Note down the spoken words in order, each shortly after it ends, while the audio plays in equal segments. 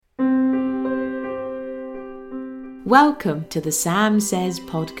Welcome to the Sam Says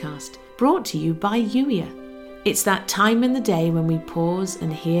podcast, brought to you by Youier. It's that time in the day when we pause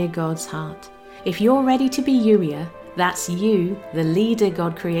and hear God's heart. If you're ready to be Youier, that's you, the leader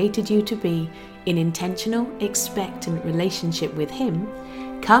God created you to be, in intentional, expectant relationship with Him,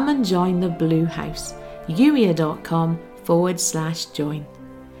 come and join the Blue House, youier.com/join.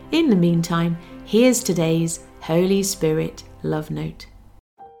 In the meantime, here's today's Holy Spirit Love Note.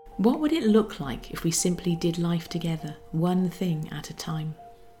 What would it look like if we simply did life together, one thing at a time?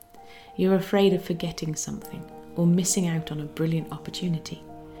 You're afraid of forgetting something or missing out on a brilliant opportunity.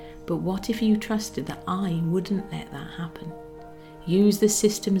 But what if you trusted that I wouldn't let that happen? Use the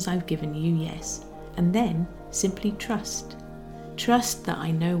systems I've given you, yes, and then simply trust. Trust that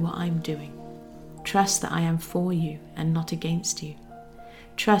I know what I'm doing. Trust that I am for you and not against you.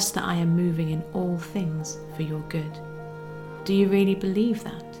 Trust that I am moving in all things for your good. Do you really believe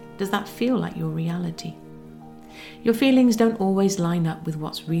that? Does that feel like your reality? Your feelings don't always line up with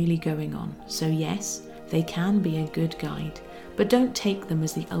what's really going on, so yes, they can be a good guide, but don't take them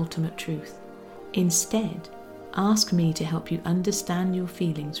as the ultimate truth. Instead, ask me to help you understand your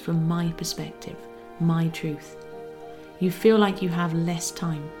feelings from my perspective, my truth. You feel like you have less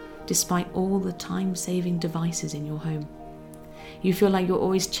time, despite all the time-saving devices in your home. You feel like you're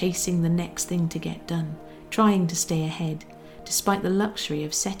always chasing the next thing to get done, trying to stay ahead, despite the luxury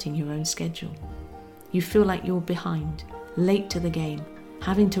of setting your own schedule. You feel like you're behind, late to the game,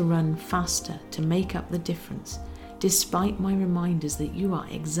 having to run faster to make up the difference, despite my reminders that you are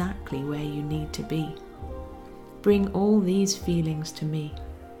exactly where you need to be. Bring all these feelings to me.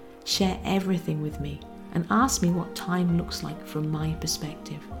 Share everything with me and ask me what time looks like from my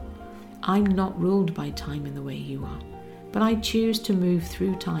perspective. I'm not ruled by time in the way you are, but I choose to move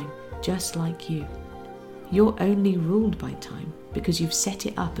through time just like you. You're only ruled by time because you've set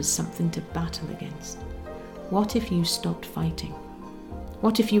it up as something to battle against. What if you stopped fighting?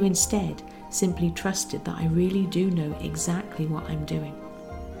 What if you instead simply trusted that I really do know exactly what I'm doing?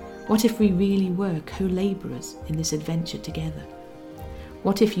 What if we really were co-laborers in this adventure together?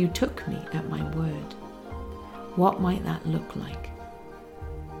 What if you took me at my word? What might that look like?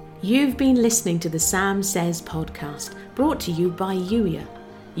 You've been listening to the Sam Says podcast, brought to you by Youier.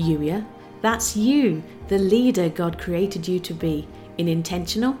 Youier, that's you, the leader God created you to be, in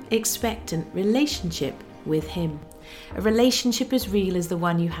intentional, expectant relationship with Him. A relationship as real as the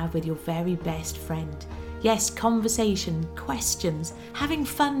one you have with your very best friend. Yes, conversation, questions, having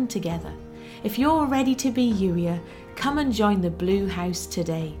fun together. If you're ready to be Youier, come and join the Blue House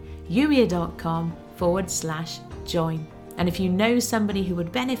today, youier.com/join. And if you know somebody who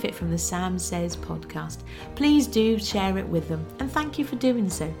would benefit from the Sam Says podcast, please do share it with them, and thank you for doing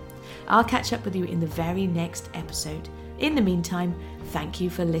so. I'll catch up with you in the very next episode. In the meantime, thank you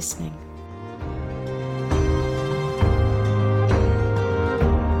for listening.